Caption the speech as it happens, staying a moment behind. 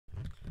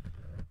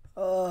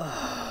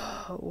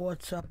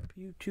What's up,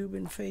 YouTube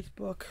and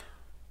Facebook?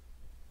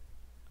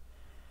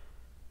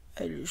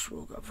 I just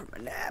woke up from a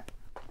nap,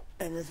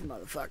 and this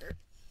motherfucker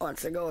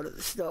wants to go to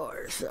the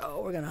store,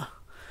 so we're gonna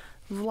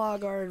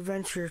vlog our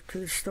adventure to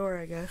the store,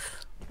 I guess.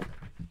 I'm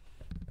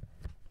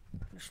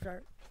gonna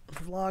start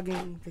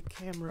vlogging the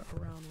camera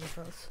around with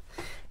us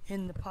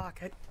in the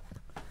pocket,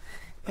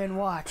 and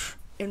watch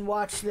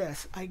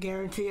this. I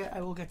guarantee you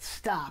I will get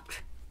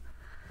stopped,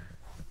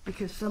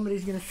 because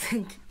somebody's gonna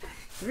think,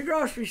 in the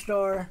grocery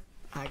store,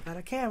 I got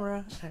a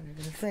camera, and they're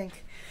gonna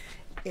think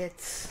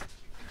it's,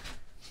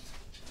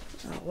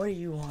 what do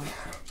you want?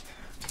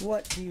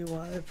 What do you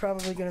want? They're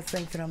probably gonna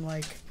think that I'm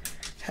like,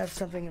 have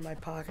something in my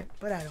pocket,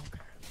 but I don't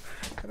care.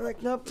 I'll be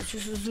like, nope, it's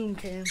just a Zoom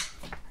cam.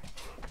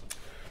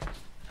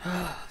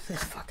 Oh,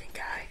 this fucking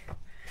guy.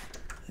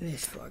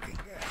 This fucking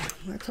guy.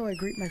 That's how I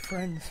greet my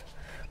friends.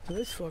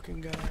 This fucking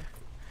guy.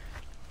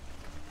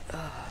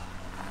 I'm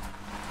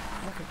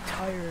fucking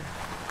tired.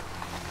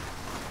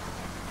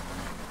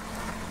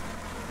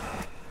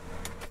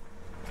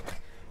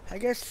 I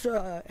guess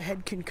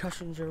head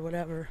concussions or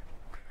whatever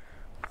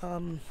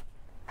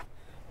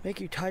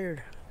make you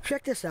tired.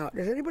 Check this out.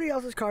 Does anybody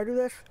else's car do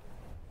this?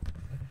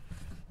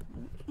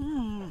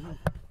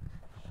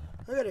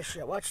 Look at this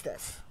shit. Watch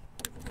this.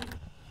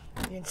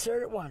 You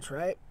insert it once,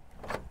 right?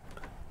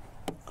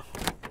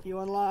 You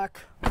unlock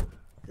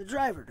the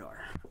driver door.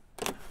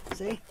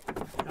 See?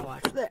 Now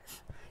watch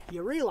this.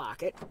 You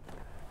relock it.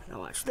 Now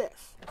watch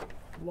this.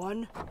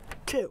 1,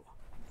 2.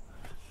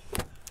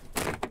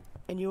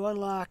 And you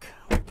unlock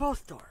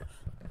both doors.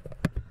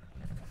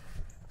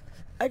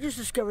 I just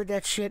discovered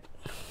that shit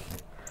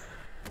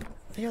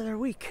the other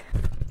week.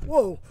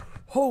 Whoa!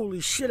 Holy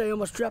shit, I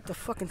almost dropped the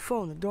fucking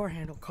phone. The door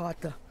handle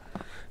caught the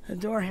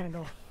door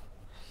handle.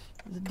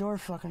 The door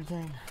fucking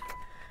thing.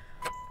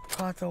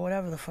 Caught the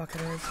whatever the fuck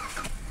it is.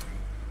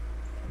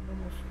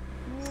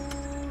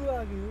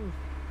 Ooh,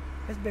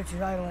 this bitch is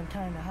idling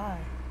kinda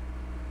high.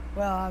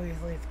 Well,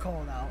 obviously it's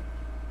cold out.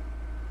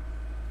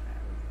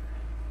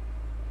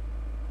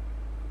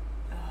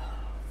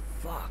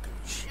 Fucking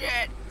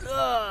shit.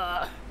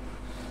 Ugh.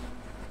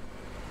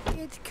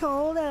 It's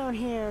cold out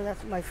here.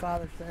 That's what my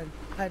father said.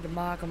 I had to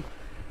mock him.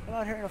 I'm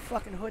out here in a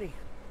fucking hoodie.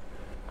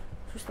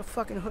 Just a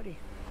fucking hoodie.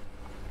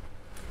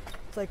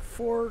 It's like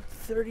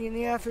 4:30 in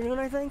the afternoon,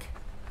 I think.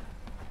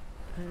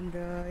 And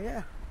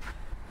yeah.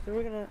 So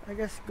we're gonna, I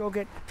guess, go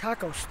get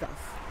taco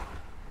stuff.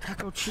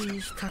 Taco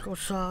cheese, taco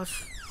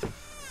sauce.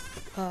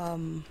 What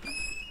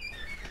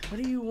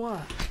do you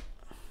want?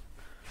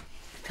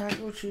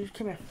 Taco cheese,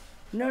 come here.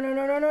 No.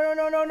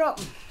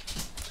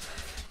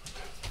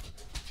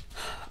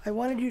 I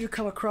wanted you to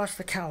come across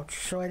the couch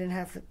so I didn't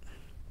have to.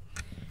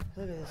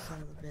 Look at this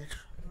son of a bitch.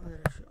 Look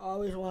at her. She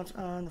always wants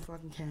on the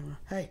fucking camera.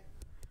 Hey.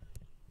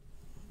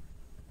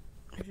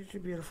 You're just a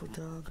beautiful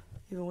dog.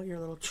 Even with your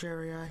little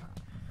cherry eye.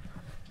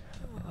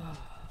 Oh.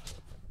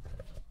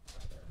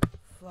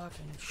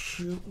 Fucking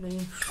shoot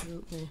me.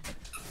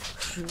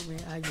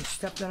 I just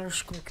stepped on her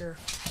squeaker.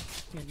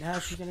 And now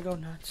she's gonna go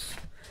nuts.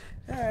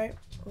 Alright,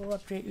 we'll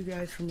update you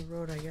guys from the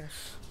road, I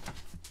guess.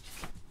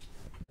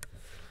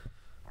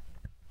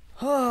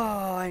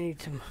 Oh, I need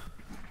some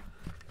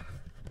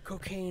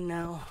cocaine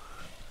now.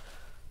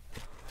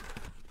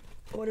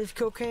 What is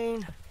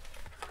cocaine?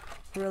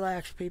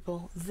 Relax,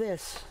 people.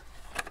 This.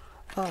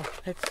 Oh,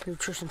 that's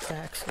nutrition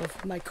facts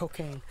of my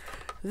cocaine.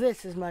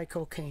 This is my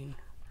cocaine.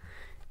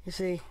 You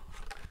see,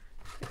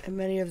 in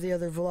many of the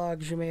other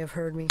vlogs you may have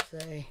heard me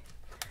say,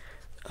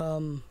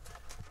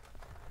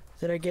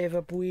 that I gave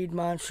up weed,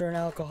 monster, and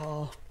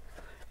alcohol,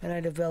 and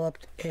I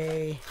developed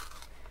a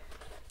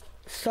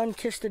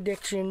sun-kissed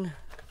addiction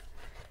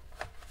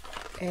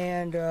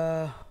and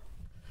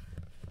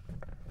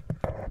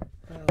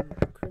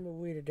cream of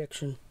weed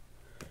addiction.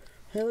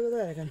 Hey, look at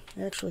that! I can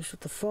actually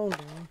set the phone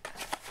down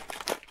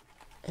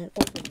and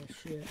open this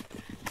shit.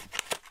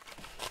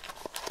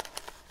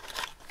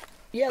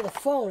 Yeah, the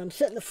phone. I'm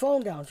setting the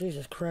phone down.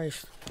 Jesus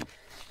Christ!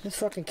 This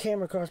fucking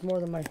camera costs more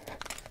than my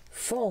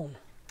phone.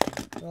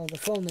 Well, the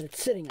phone that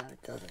it's sitting on,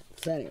 it doesn't.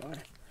 So anyway,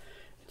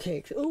 it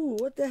takes... Ooh,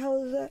 what the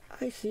hell is that?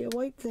 I see a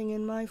white thing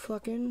in my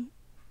fucking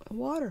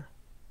water.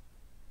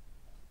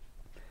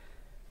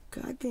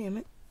 God damn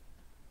it.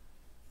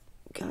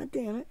 God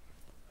damn it.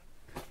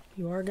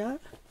 You are God?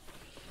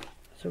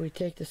 So we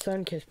take the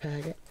Sun-Kiss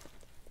packet.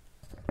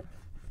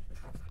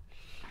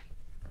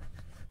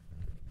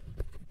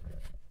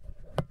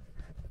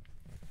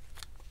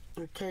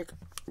 We take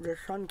the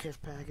Sun-Kiss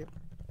packet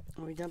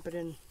and we dump it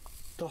in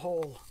the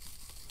hole.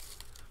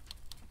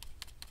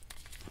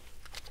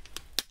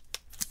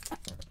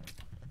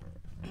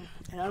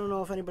 And I don't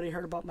know if anybody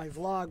heard about my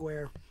vlog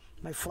where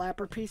my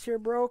flapper piece here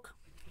broke.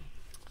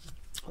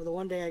 Well, the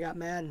one day I got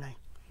mad and I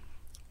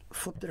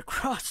flipped it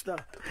across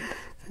the...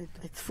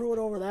 I threw it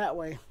over that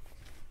way.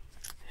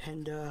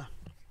 And,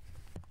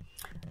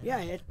 yeah,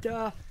 it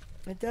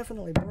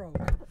definitely broke.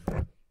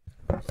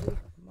 See?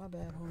 My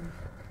bad, homie.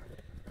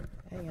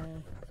 Hang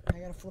on. I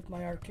gotta flip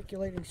my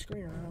articulating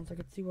screen around so I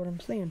can see what I'm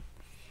seeing.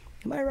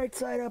 Am I right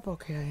side up?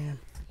 Okay, I am.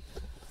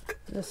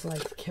 This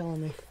light's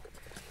killing me.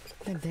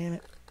 God damn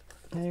it.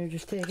 Now you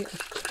just take it,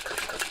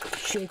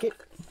 shake it.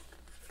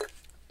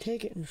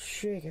 Take it and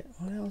shake it.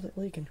 What the hell is it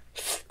leaking?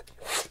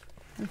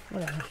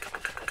 Whatever.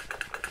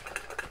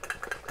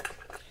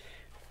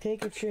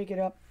 Take it, shake it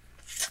up.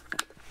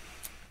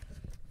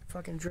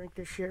 Fucking drink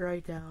this shit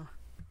right down.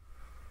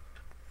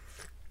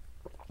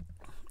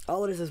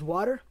 All it is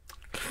water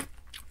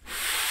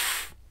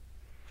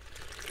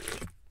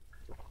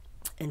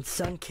and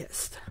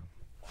sun-kissed.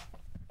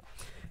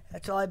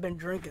 That's all I've been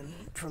drinking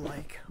for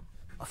like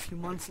a few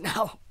months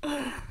now.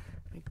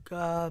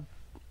 Like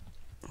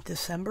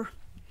December.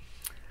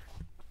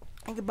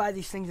 I could buy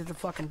these things at the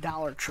fucking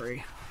Dollar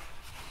Tree.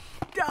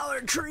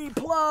 Dollar Tree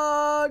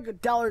plug! The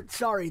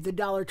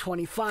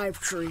 $1.25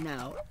 tree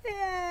now.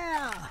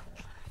 Yeah!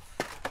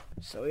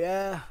 So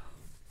yeah.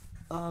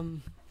 I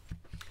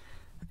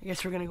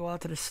guess we're gonna go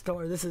out to the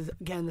store. This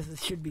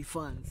should be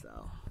fun,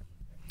 so.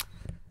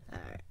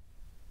 Alright.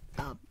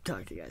 I'll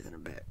talk to you guys in a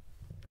bit.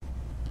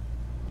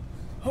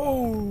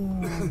 Oh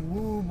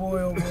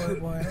boy, oh boy, oh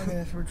boy. Look at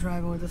this. We're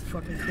driving with this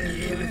fucking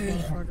crazy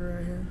motherfucker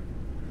right here.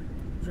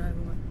 We're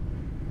driving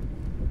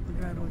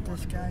with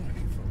this guy.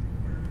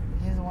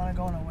 He doesn't want to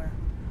go nowhere.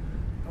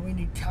 But we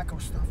need taco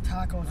stuff.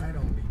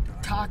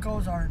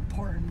 Tacos are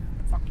important.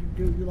 Fuck you,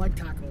 dude. You like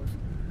tacos.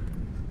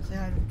 Say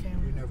hi to the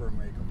camera. You never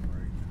make them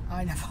right.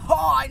 I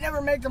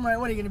never make them right.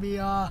 What are you going to be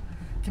a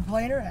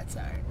complainer? That's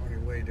all right. The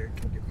only way they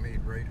can get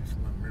made right is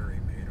when Mary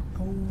made them.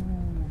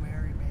 Oh,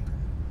 Mary made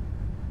them.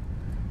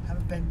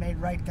 Haven't been made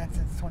right then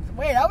since 20.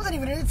 Wait, I wasn't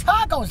even into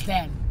tacos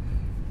then.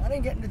 I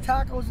didn't get into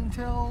tacos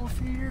until a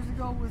few years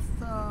ago with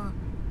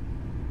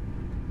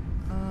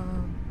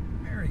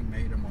Mary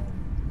made them all.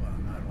 Well,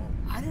 not all.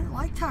 I didn't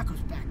like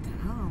tacos back then.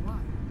 I don't know why.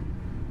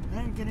 I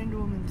didn't get into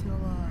them until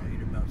I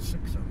ate about 6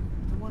 of them.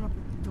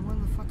 The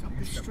one the fuck up the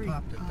Used street. to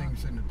pop the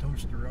things in the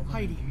toaster oven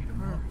Heidi. and eat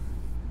them up.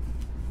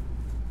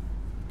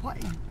 What?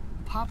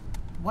 Pop?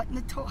 What in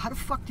the How the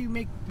fuck do you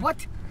make?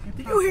 What?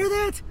 Did you hear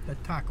that? The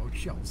taco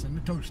shells in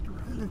the toaster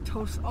oven. The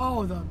toast.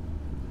 Oh, the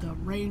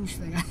range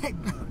thing. Oh,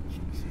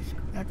 Jesus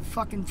Christ. That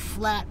fucking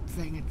flat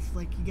thing. It's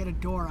like you get a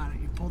door on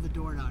it. You pull the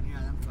door down.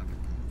 Yeah, them fucking things.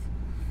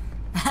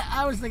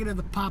 I was thinking of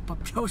the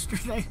pop-up toaster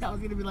thing. I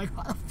was gonna be like,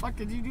 how the fuck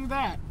did you do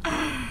that?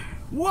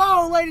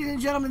 Whoa, ladies and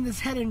gentlemen, this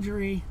head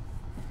injury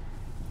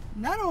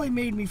not only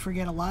made me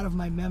forget a lot of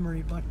my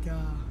memory, but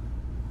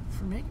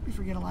for making me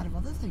forget a lot of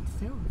other things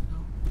too.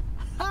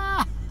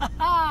 So.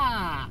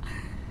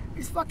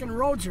 These fucking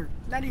roads are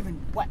not even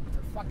wet;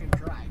 they're fucking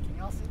dry. Can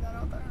y'all see that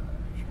out there?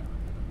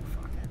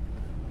 Fucking,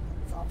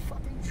 it's all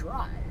fucking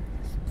dry.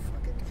 It's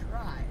fucking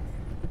dry.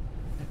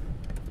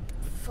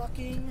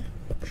 Fucking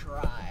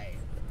dry.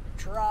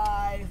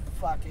 Dry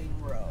fucking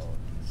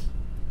roads.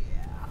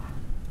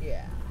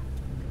 Yeah.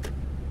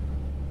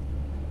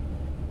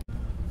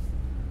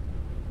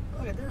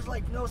 Look, there's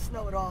like no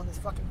snow at all in this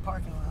fucking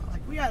parking lot.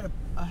 Like we had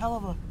a hell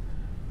of a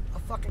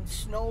fucking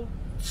snow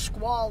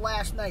squall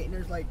last night, and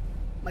there's like,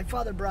 my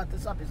father brought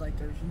this up. He's like,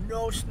 there's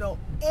no snow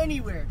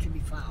anywhere to be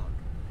found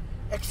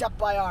except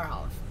by our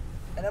house.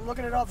 And I'm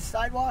looking at all the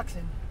sidewalks,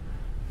 and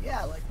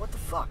yeah, like what the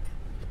fuck?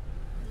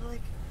 There's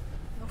like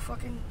no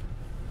fucking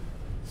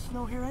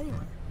snow here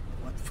anywhere.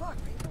 What the fuck,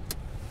 people?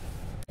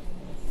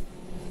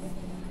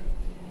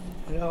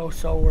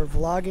 So we're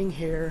vlogging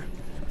here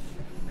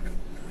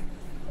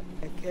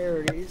at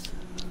Garrity's.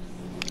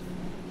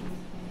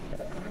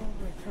 Oh,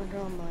 I turned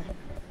on my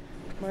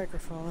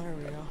microphone. There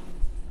we go.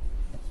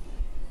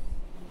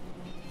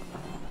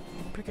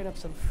 Picking up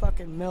some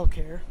fucking milk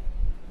here.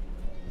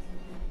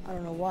 I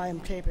don't know why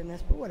I'm taping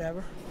this, but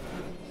whatever.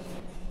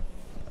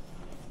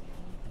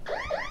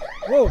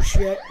 Whoa,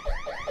 shit.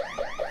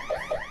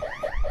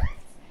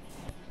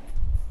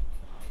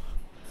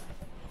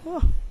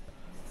 Oh,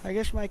 I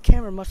guess my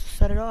camera must have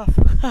set it off.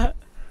 I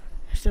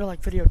still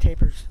like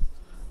videotapers.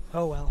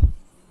 Oh well.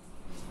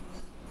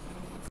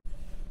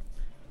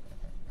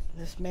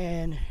 This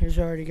man has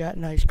already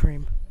gotten ice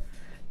cream.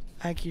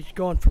 I think he's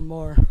going for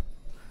more.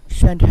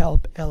 Send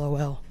help,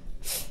 LOL.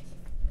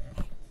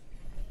 I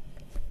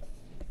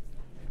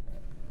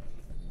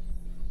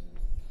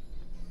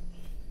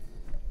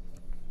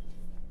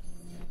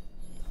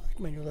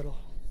like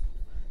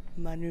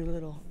my new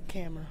little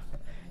camera.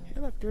 Hey,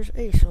 look, there's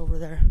Ace over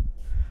there.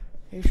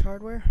 Ace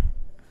Hardware.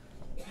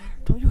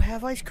 Don't you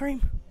have ice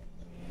cream?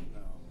 No.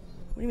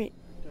 What do you mean?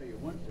 I'll tell you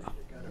one thing,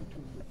 they got them 2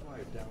 for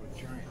 $5 down at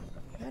Giant.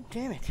 God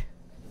damn it.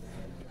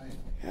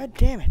 God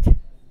damn it.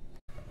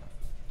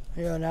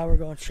 Yeah, now we're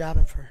going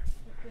shopping for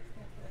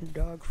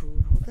dog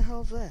food. What the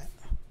hell's that?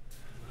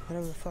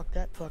 Whatever the fuck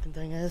that fucking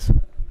thing is.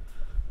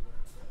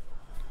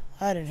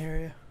 I didn't hear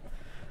you.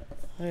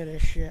 Look at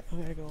this shit.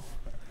 I'm gonna go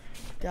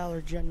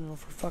Dollar General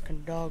for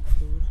fucking dog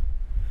food.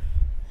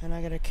 And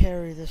I gotta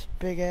carry this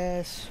big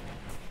ass.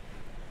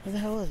 What the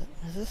hell is it?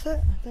 Is this it?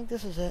 I think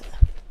this is it.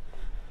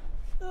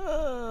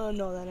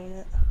 No, that ain't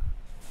it.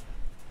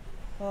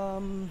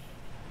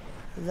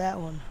 That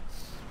one.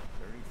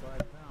 35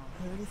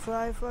 pounds.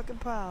 35 fucking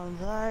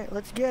pounds. Alright,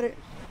 let's get it.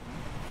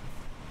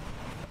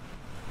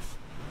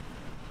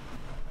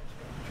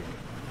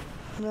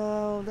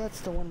 No, that's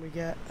the one we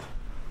got.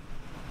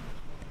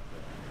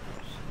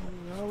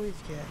 always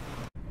get.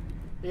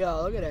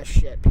 Yo, look at that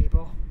shit,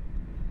 people.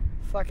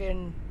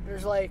 Fucking,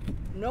 there's like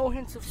no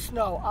hints of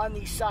snow on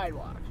these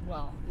sidewalks.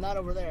 Well, not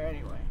over there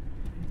anyway.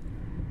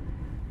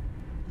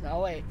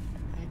 No, wait.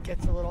 It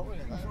gets a little.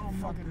 It's all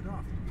fucking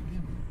off to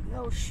begin with.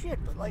 No shit,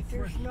 but like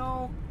there's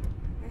no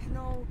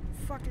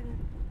fucking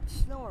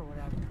snow or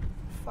whatever.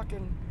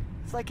 Fucking,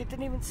 it's like it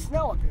didn't even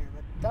snow up here,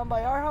 but down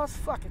by our house,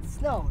 fuck, it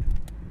snowed.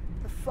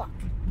 The fuck.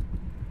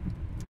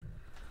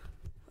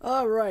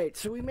 Alright,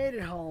 so we made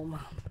it home.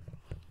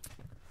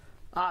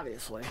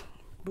 Obviously.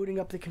 Booting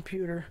up the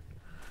computer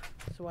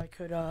so I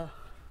could,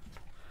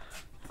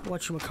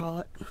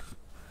 whatchamacallit,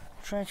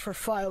 transfer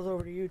files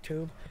over to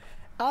YouTube.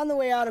 On the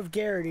way out of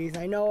Garrity's,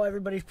 I know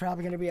everybody's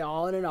probably going to be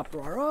all in an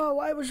uproar. Oh,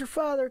 why was your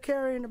father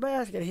carrying the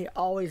basket? He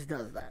always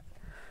does that.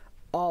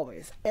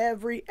 Always.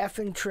 Every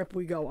effing trip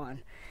we go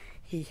on,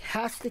 he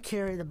has to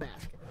carry the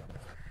basket.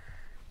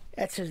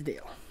 That's his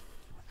deal.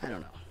 I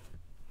don't know.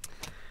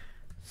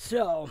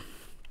 So,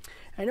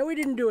 I know we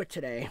didn't do it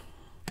today,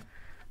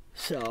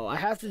 so I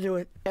have to do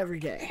it every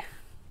day.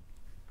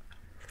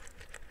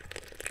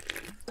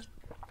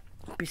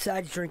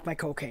 Besides drink my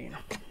cocaine.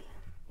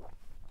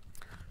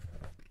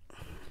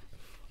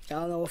 I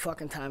don't know what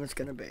fucking time it's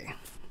gonna be.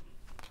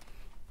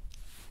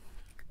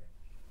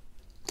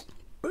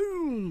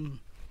 Boom!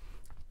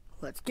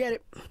 Let's get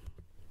it.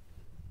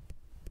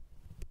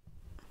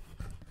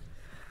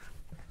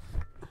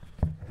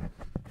 Can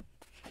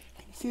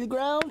you see the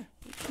ground?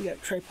 You got a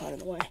tripod in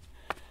the way.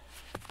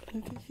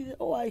 Can you see the,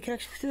 oh, I can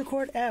actually see the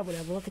cord? Ah,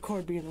 whatever. Let the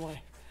cord be in the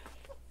way.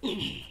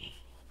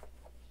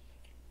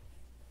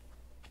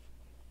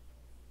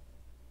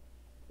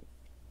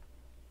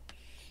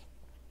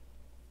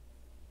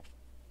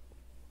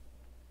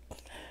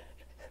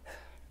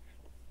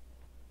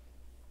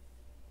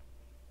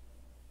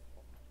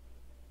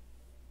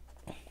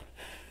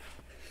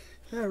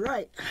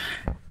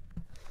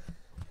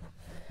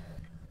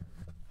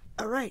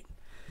 All right.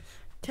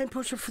 10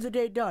 push-ups for the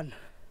day done.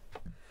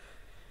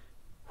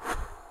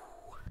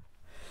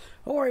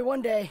 Don't worry,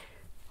 one day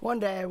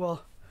I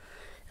will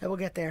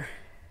get there.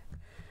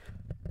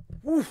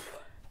 Woof.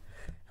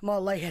 I'm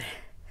all lightheaded.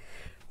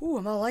 Ooh,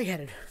 I'm all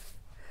lightheaded.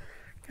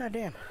 God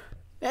damn.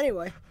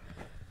 Anyway,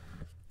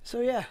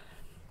 so yeah.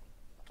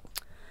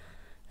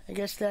 I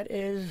guess that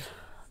is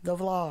the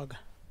vlog.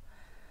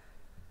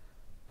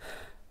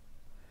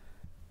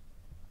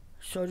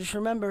 So just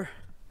remember,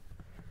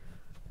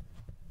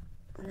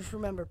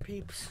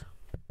 peeps,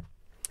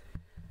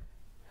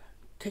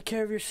 take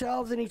care of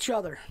yourselves and each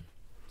other.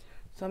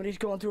 Somebody's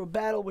going through a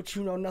battle which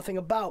you know nothing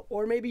about,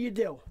 or maybe you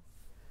do.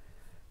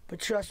 But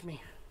trust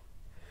me,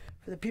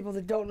 for the people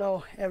that don't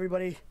know,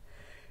 everybody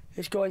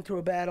is going through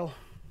a battle.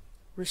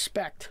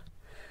 Respect.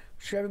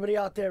 For everybody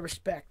out there,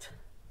 respect.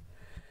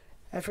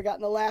 I forgot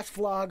in the last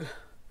vlog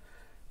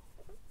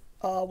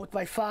with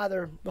my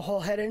father, the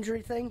whole head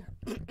injury thing.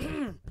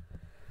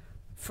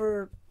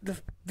 For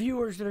the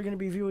viewers that are going to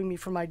be viewing me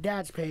from my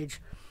dad's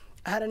page,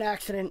 I had an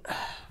accident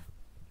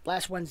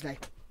last Wednesday.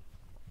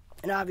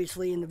 And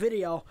obviously in the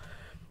video,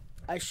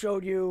 I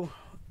showed you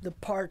the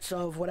parts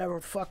of whatever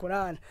the fuck went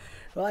on.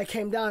 Well, I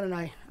came down and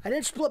I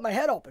didn't split my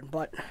head open,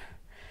 but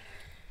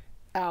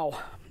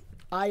ow.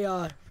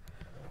 I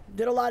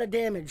did a lot of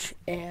damage,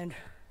 and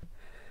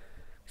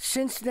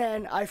since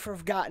then I've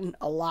forgotten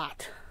a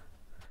lot.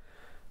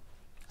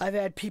 I've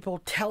had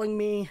people telling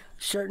me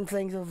certain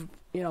things of,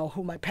 you know,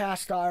 who my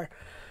past are.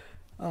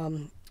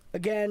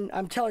 Again,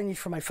 I'm telling these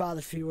for my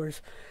father's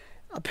viewers.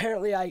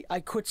 Apparently, I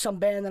quit some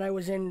band that I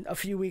was in a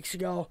few weeks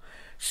ago.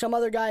 Some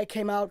other guy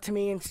came out to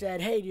me and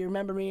said, hey, do you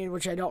remember me?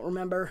 Which I don't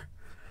remember.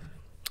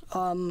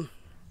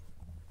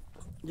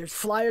 There's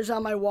flyers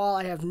on my wall.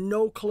 I have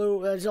no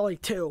clue. There's only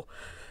two.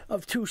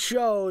 Of two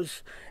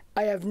shows.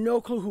 I have no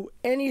clue who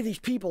any of these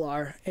people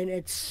are. And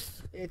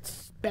it's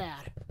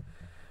bad.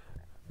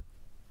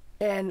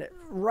 And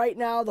right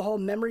now, the whole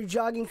memory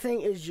jogging thing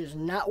is just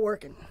not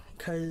working.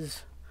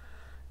 Because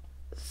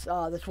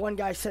this one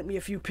guy sent me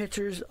a few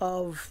pictures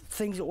of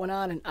things that went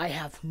on, and I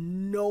have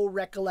no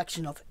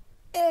recollection of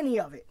any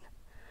of it.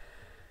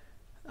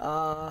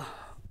 I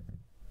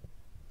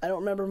don't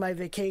remember my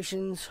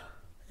vacations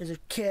as a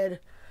kid.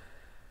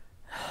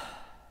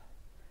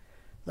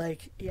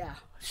 Like, yeah.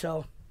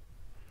 So,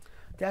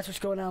 that's what's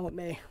going on with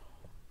me.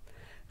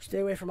 Stay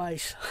away from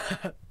ice.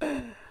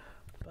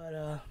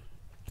 But,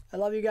 I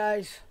love you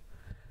guys,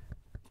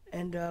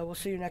 and we'll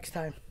see you next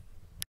time.